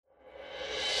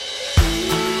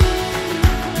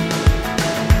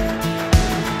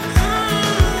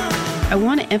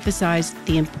emphasize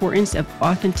the importance of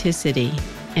authenticity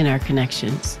in our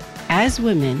connections. As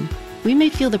women, we may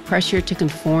feel the pressure to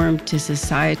conform to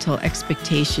societal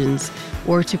expectations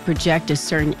or to project a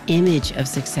certain image of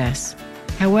success.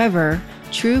 However,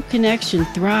 true connection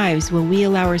thrives when we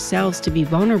allow ourselves to be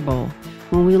vulnerable,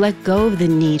 when we let go of the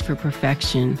need for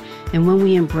perfection, and when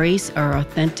we embrace our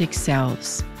authentic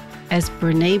selves. As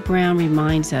Brené Brown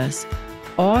reminds us,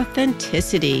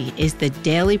 authenticity is the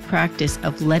daily practice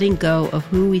of letting go of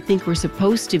who we think we're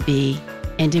supposed to be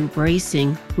and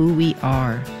embracing who we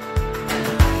are.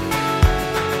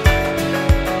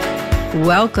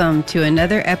 Welcome to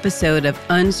another episode of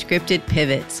Unscripted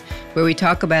Pivots, where we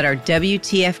talk about our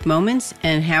WTF moments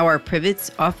and how our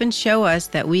pivots often show us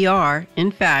that we are,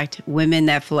 in fact, women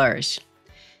that flourish.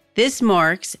 This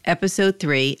marks episode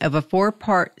 3 of a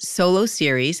 4-part solo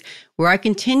series where I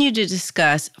continue to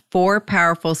discuss 4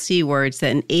 powerful C words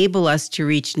that enable us to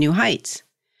reach new heights: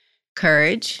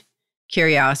 courage,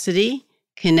 curiosity,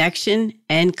 connection,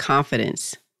 and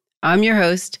confidence. I'm your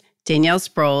host, Danielle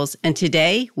Sproles, and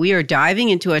today we are diving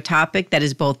into a topic that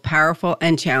is both powerful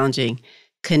and challenging: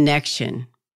 connection.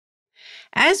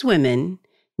 As women,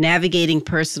 navigating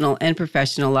personal and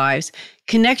professional lives,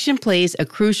 connection plays a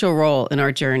crucial role in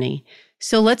our journey.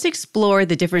 So let's explore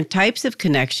the different types of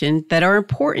connection that are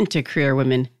important to career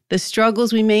women, the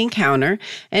struggles we may encounter,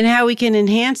 and how we can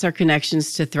enhance our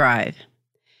connections to thrive.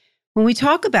 When we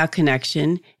talk about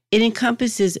connection, it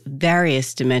encompasses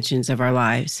various dimensions of our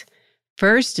lives.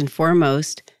 First and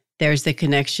foremost, there's the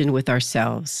connection with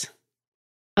ourselves.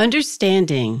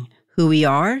 Understanding who we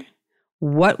are,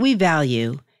 what we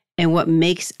value, and what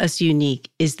makes us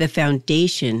unique is the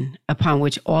foundation upon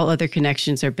which all other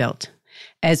connections are built.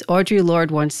 As Audre Lorde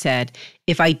once said,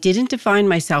 if I didn't define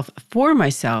myself for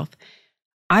myself,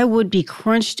 I would be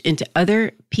crunched into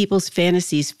other people's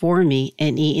fantasies for me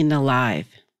and eaten alive.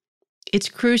 It's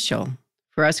crucial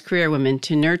for us career women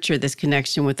to nurture this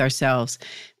connection with ourselves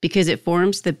because it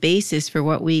forms the basis for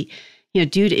what we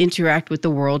do to interact with the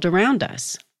world around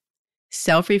us.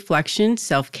 Self-reflection,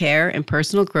 self-care, and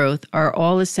personal growth are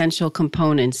all essential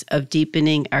components of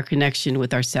deepening our connection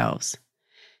with ourselves.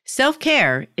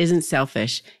 Self-care isn't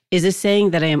selfish, is a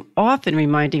saying that I am often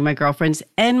reminding my girlfriends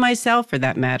and myself for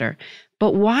that matter.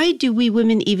 But why do we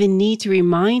women even need to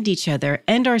remind each other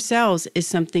and ourselves is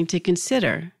something to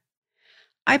consider.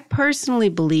 I personally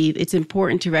believe it's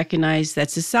important to recognize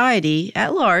that society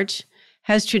at large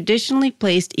has traditionally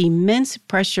placed immense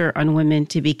pressure on women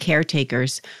to be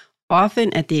caretakers,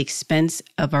 often at the expense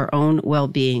of our own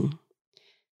well-being.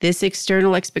 This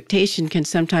external expectation can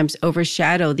sometimes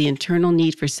overshadow the internal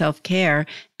need for self-care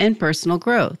and personal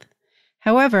growth.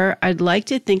 However, I'd like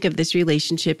to think of this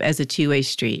relationship as a two-way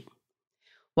street.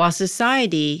 While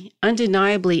society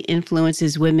undeniably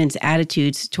influences women's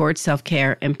attitudes towards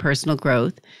self-care and personal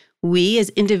growth, we as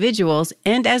individuals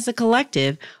and as a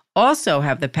collective also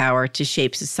have the power to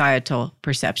shape societal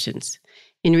perceptions.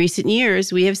 In recent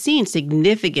years, we have seen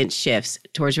significant shifts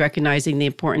towards recognizing the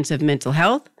importance of mental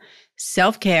health,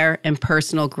 self-care, and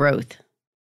personal growth.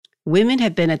 Women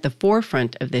have been at the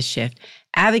forefront of this shift,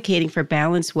 advocating for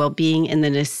balanced well-being and the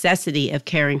necessity of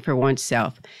caring for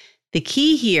oneself. The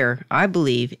key here, I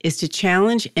believe, is to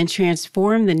challenge and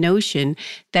transform the notion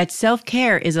that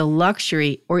self-care is a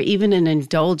luxury or even an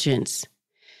indulgence.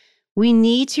 We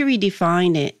need to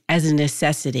redefine it as a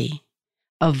necessity,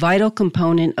 a vital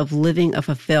component of living a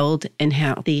fulfilled and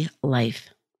healthy life.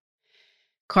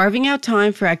 Carving out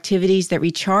time for activities that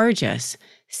recharge us,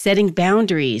 setting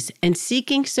boundaries, and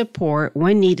seeking support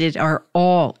when needed are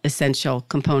all essential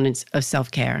components of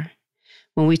self-care.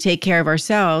 When we take care of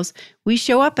ourselves, we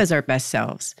show up as our best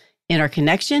selves in our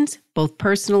connections, both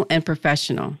personal and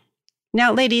professional.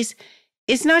 Now, ladies,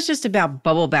 it's not just about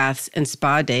bubble baths and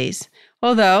spa days,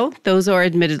 although those are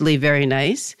admittedly very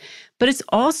nice, but it's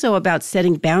also about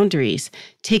setting boundaries,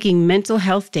 taking mental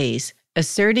health days,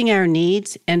 asserting our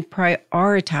needs, and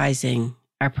prioritizing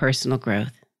our personal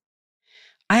growth.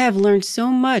 I have learned so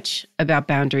much about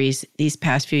boundaries these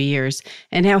past few years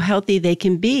and how healthy they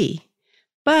can be,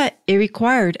 but it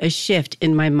required a shift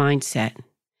in my mindset.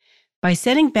 By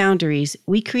setting boundaries,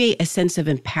 we create a sense of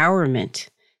empowerment,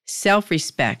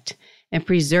 self-respect, and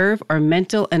preserve our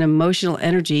mental and emotional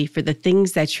energy for the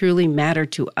things that truly matter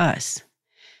to us.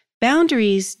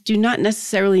 Boundaries do not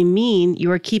necessarily mean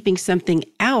you are keeping something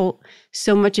out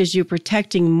so much as you're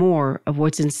protecting more of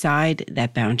what's inside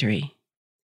that boundary.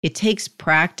 It takes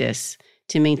practice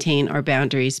to maintain our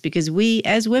boundaries because we,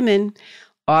 as women,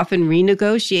 often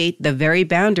renegotiate the very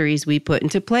boundaries we put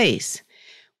into place.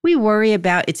 We worry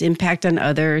about its impact on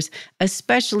others,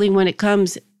 especially when it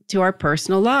comes to our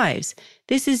personal lives.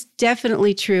 This is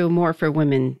definitely true more for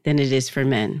women than it is for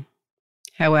men.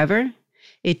 However,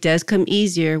 it does come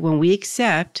easier when we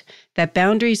accept that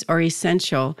boundaries are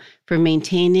essential for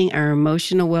maintaining our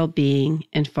emotional well-being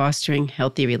and fostering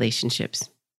healthy relationships.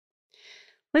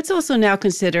 Let's also now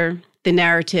consider the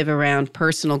narrative around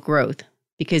personal growth,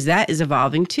 because that is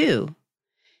evolving too.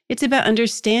 It's about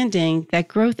understanding that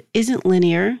growth isn't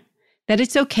linear, that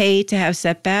it's okay to have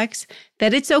setbacks,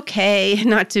 that it's okay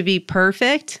not to be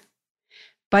perfect.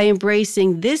 By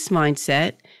embracing this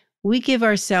mindset, we give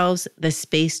ourselves the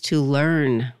space to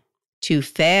learn, to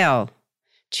fail,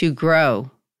 to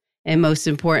grow, and most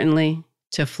importantly,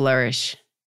 to flourish.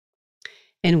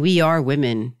 And we are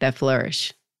women that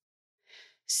flourish.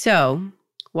 So,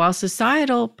 while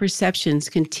societal perceptions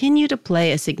continue to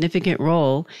play a significant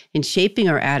role in shaping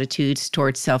our attitudes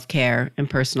towards self-care and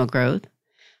personal growth,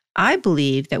 I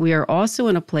believe that we are also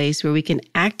in a place where we can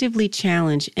actively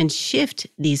challenge and shift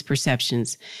these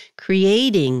perceptions,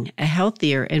 creating a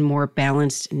healthier and more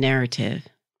balanced narrative.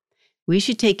 We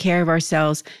should take care of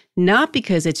ourselves not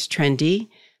because it's trendy,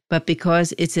 but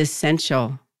because it's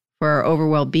essential for our overall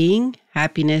well-being,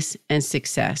 happiness, and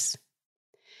success.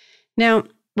 Now,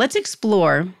 let's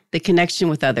explore the connection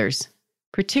with others,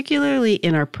 particularly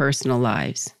in our personal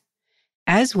lives.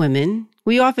 As women,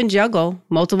 we often juggle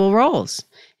multiple roles,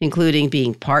 including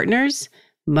being partners,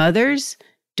 mothers,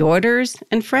 daughters,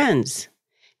 and friends.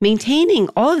 Maintaining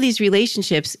all of these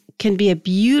relationships can be a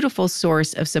beautiful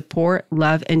source of support,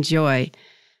 love, and joy,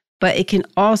 but it can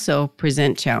also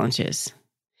present challenges.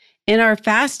 In our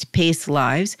fast-paced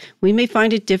lives, we may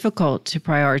find it difficult to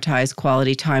prioritize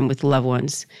quality time with loved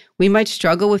ones. We might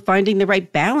struggle with finding the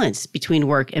right balance between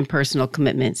work and personal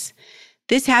commitments.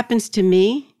 This happens to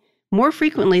me more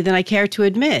frequently than I care to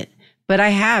admit, but I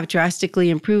have drastically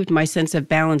improved my sense of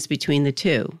balance between the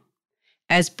two.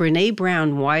 As Brené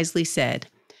Brown wisely said,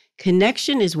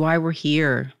 connection is why we're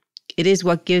here. It is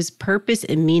what gives purpose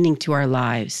and meaning to our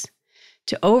lives.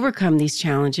 To overcome these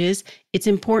challenges, it's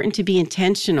important to be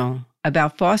intentional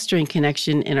about fostering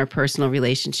connection in our personal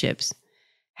relationships.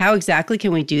 How exactly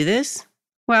can we do this?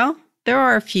 Well, there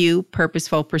are a few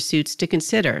purposeful pursuits to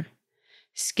consider.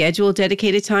 Schedule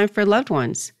dedicated time for loved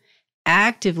ones.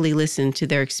 Actively listen to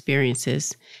their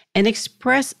experiences and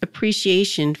express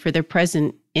appreciation for their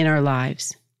presence in our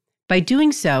lives. By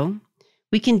doing so,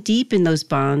 we can deepen those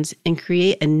bonds and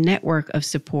create a network of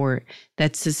support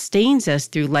that sustains us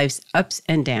through life's ups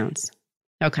and downs.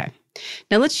 Okay,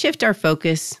 now let's shift our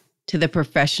focus to the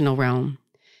professional realm.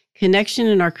 Connection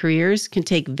in our careers can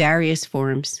take various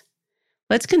forms.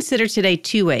 Let's consider today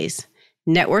two ways: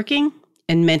 networking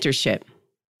and mentorship.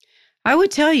 I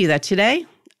would tell you that today,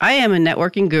 I am a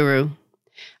networking guru.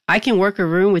 I can work a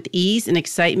room with ease and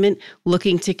excitement,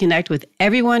 looking to connect with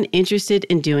everyone interested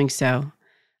in doing so.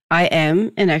 I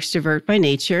am an extrovert by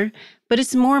nature, but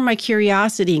it's more my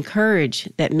curiosity and courage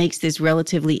that makes this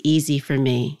relatively easy for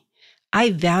me.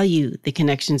 I value the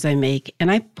connections I make,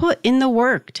 and I put in the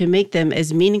work to make them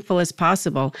as meaningful as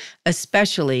possible,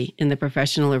 especially in the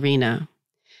professional arena.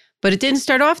 But it didn't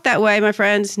start off that way, my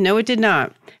friends. No, it did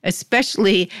not,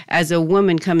 especially as a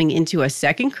woman coming into a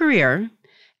second career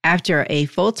after a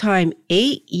full-time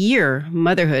 8-year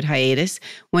motherhood hiatus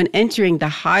when entering the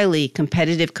highly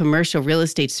competitive commercial real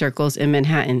estate circles in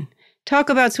Manhattan.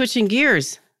 Talk about switching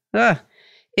gears.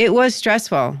 It was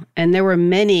stressful, and there were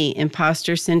many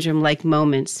imposter syndrome-like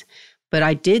moments, but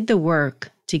I did the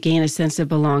work to gain a sense of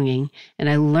belonging, and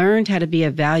I learned how to be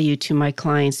of value to my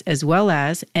clients as well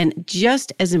as, and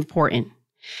just as important,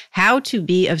 how to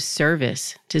be of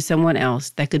service to someone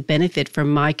else that could benefit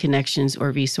from my connections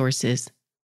or resources.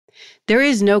 There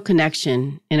is no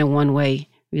connection in a one-way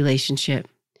relationship.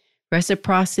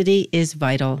 Reciprocity is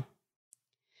vital.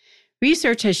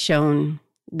 Research has shown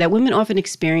that women often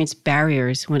experience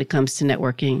barriers when it comes to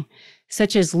networking,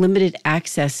 such as limited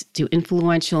access to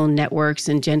influential networks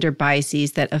and gender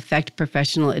biases that affect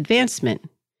professional advancement.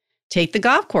 Take the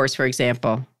golf course, for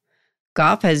example.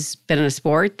 Golf has been a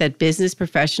sport that business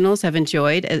professionals have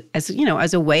enjoyed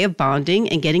as a way of bonding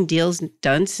and getting deals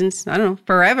done since,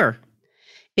 forever.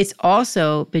 It's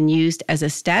also been used as a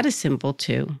status symbol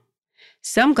too.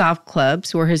 Some golf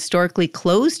clubs were historically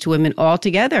closed to women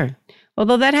altogether,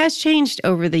 although that has changed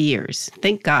over the years,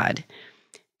 thank God.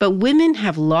 But women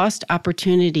have lost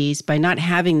opportunities by not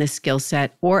having the skill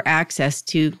set or access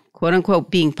to, quote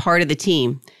unquote, being part of the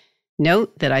team.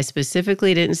 Note that I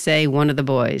specifically didn't say one of the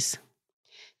boys.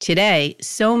 Today,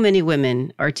 so many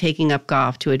women are taking up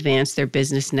golf to advance their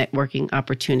business networking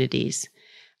opportunities.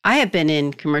 I have been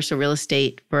in commercial real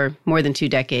estate for more than 2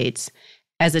 decades.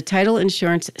 As a title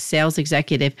insurance sales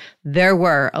executive, there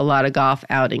were a lot of golf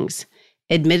outings.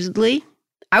 Admittedly,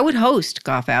 I would host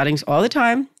golf outings all the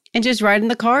time and just ride in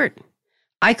the cart.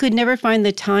 I could never find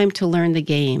the time to learn the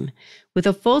game. With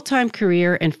a full-time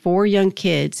career and 4 young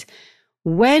kids,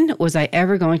 when was I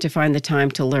ever going to find the time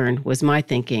to learn, was my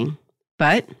thinking.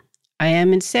 But I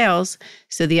am in sales,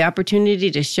 so the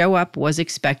opportunity to show up was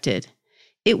expected.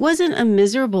 It wasn't a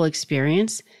miserable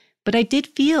experience, but I did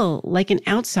feel like an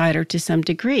outsider to some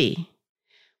degree.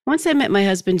 Once I met my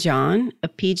husband, John, a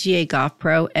PGA golf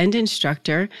pro and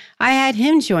instructor, I had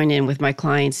him join in with my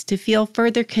clients to feel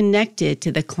further connected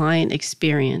to the client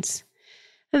experience.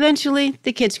 Eventually,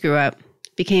 the kids grew up,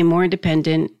 became more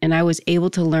independent, and I was able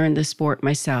to learn the sport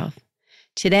myself.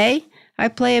 Today, I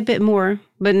play a bit more,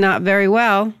 but not very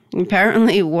well.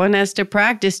 Apparently, one has to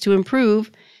practice to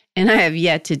improve, and I have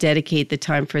yet to dedicate the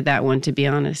time for that one, to be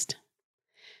honest.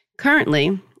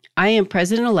 Currently, I am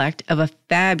president-elect of a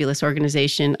fabulous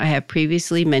organization I have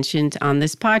previously mentioned on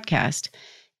this podcast.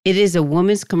 It is a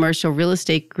women's commercial real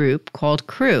estate group called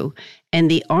CREW,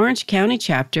 and the Orange County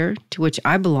chapter, to which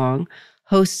I belong,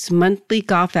 hosts monthly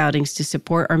golf outings to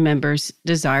support our members'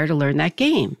 desire to learn that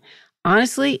game.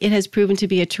 Honestly, it has proven to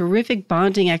be a terrific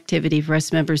bonding activity for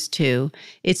us members too.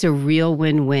 It's a real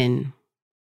win-win.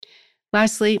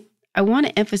 Lastly, I want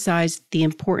to emphasize the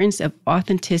importance of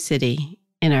authenticity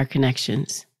in our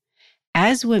connections.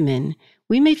 As women,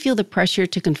 we may feel the pressure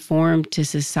to conform to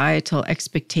societal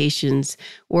expectations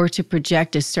or to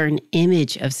project a certain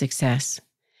image of success.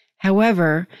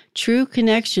 However, true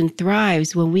connection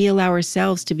thrives when we allow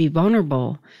ourselves to be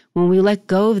vulnerable, when we let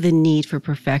go of the need for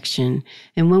perfection,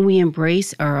 and when we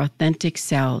embrace our authentic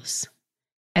selves.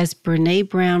 As Brené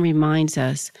Brown reminds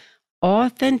us,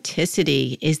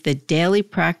 authenticity is the daily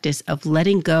practice of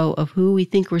letting go of who we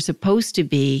think we're supposed to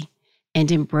be and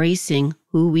embracing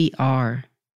who we are.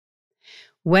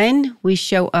 When we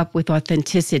show up with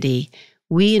authenticity,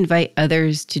 we invite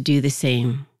others to do the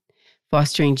same,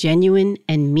 fostering genuine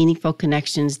and meaningful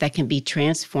connections that can be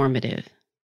transformative.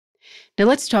 Now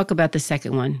let's talk about the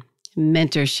second one,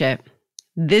 mentorship.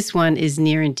 This one is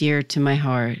near and dear to my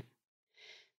heart.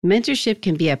 Mentorship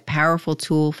can be a powerful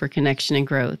tool for connection and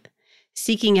growth.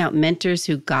 Seeking out mentors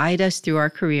who guide us through our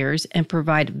careers and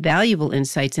provide valuable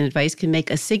insights and advice can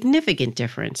make a significant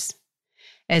difference.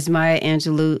 As Maya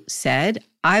Angelou said,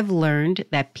 I've learned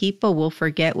that people will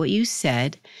forget what you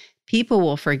said, people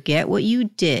will forget what you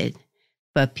did,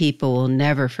 but people will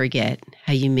never forget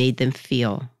how you made them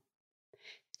feel.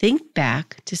 Think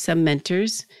back to some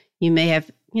mentors you may have,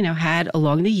 had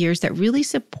along the years that really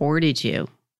supported you.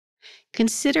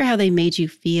 Consider how they made you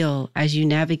feel as you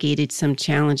navigated some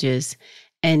challenges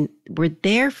and were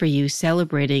there for you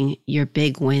celebrating your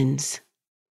big wins.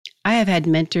 I have had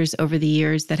mentors over the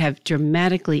years that have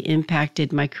dramatically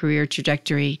impacted my career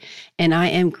trajectory, and I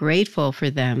am grateful for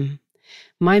them.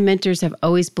 My mentors have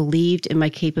always believed in my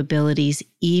capabilities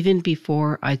even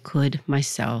before I could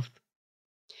myself.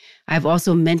 I've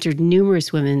also mentored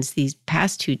numerous women these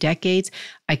past 2 decades.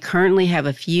 I currently have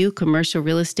a few commercial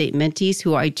real estate mentees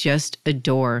who I just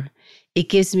adore. It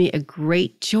gives me a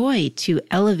great joy to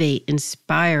elevate,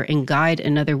 inspire, and guide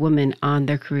another woman on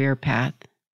their career path.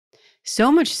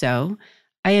 So much so,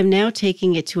 I am now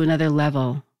taking it to another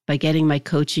level by getting my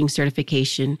coaching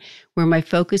certification, where my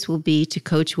focus will be to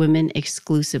coach women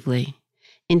exclusively.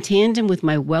 In tandem with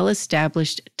my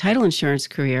well-established title insurance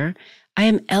career, I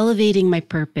am elevating my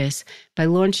purpose by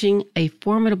launching a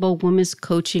formidable women's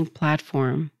coaching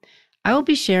platform. I will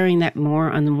be sharing that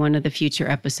more on one of the future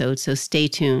episodes, so stay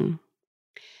tuned.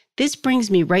 This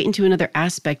brings me right into another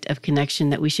aspect of connection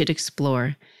that we should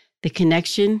explore, the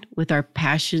connection with our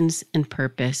passions and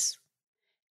purpose.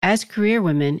 As career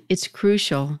women, it's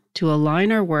crucial to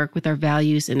align our work with our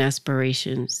values and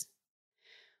aspirations.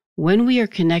 When we are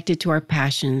connected to our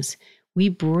passions, we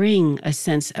bring a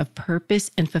sense of purpose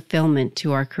and fulfillment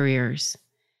to our careers.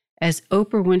 As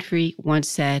Oprah Winfrey once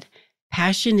said,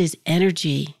 passion is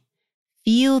energy.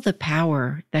 Feel the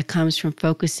power that comes from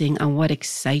focusing on what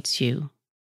excites you.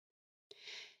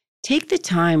 Take the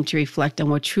time to reflect on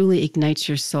what truly ignites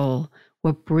your soul,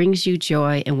 what brings you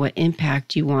joy, and what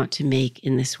impact you want to make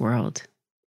in this world.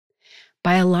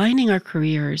 By aligning our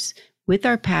careers with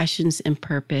our passions and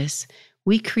purpose,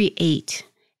 we create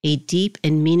a deep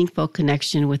and meaningful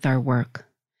connection with our work,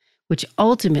 which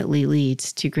ultimately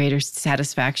leads to greater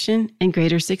satisfaction and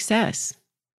greater success.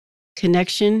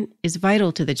 Connection is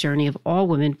vital to the journey of all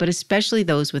women, but especially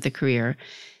those with a career.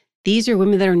 These are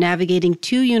women that are navigating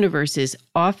 2 universes,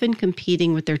 often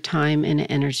competing with their time and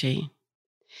energy.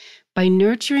 By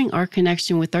nurturing our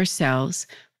connection with ourselves,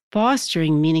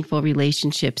 fostering meaningful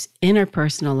relationships in our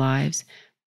personal lives,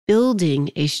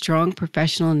 building a strong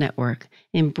professional network,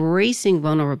 embracing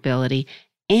vulnerability,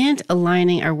 and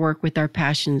aligning our work with our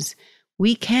passions,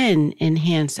 we can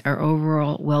enhance our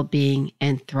overall well-being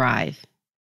and thrive.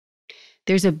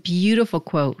 There's a beautiful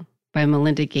quote by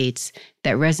Melinda Gates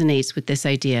that resonates with this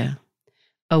idea.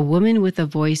 A woman with a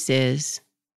voice is,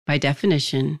 by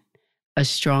definition, a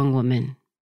strong woman.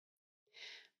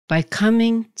 By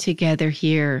coming together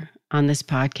here on this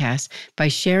podcast, by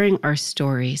sharing our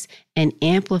stories and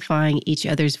amplifying each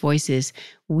other's voices,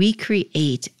 we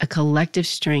create a collective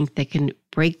strength that can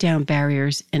break down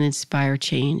barriers and inspire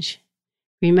change.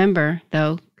 Remember,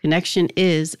 though, connection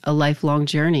is a lifelong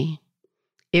journey.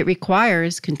 It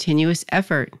requires continuous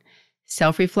effort,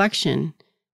 self-reflection,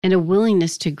 and a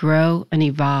willingness to grow and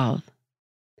evolve.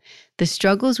 The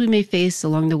struggles we may face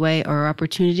along the way are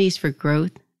opportunities for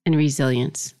growth and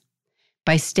resilience.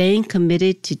 By staying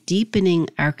committed to deepening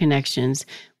our connections,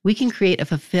 we can create a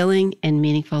fulfilling and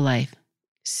meaningful life.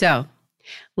 So,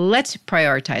 let's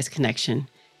prioritize connection,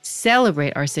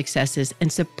 celebrate our successes,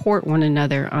 and support one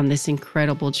another on this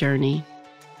incredible journey.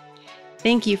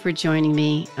 Thank you for joining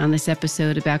me on this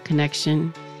episode about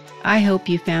connection. I hope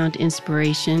you found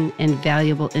inspiration and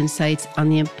valuable insights on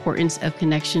the importance of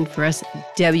connection for us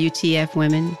WTF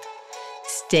women.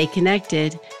 Stay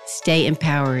connected, stay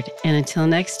empowered, and until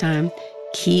next time,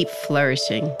 keep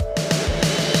flourishing.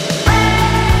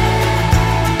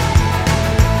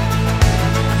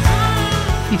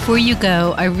 Before you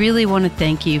go, I really want to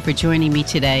thank you for joining me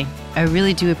today. I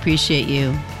really do appreciate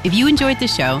you. If you enjoyed the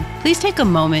show, please take a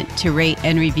moment to rate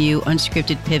and review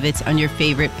Unscripted Pivots on your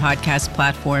favorite podcast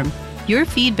platform. Your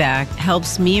feedback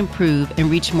helps me improve and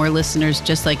reach more listeners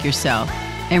just like yourself.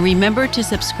 And remember to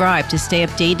subscribe to stay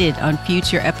updated on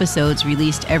future episodes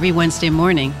released every Wednesday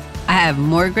morning. I have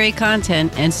more great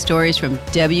content and stories from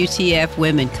WTF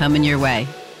women coming your way.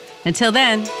 Until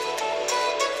then,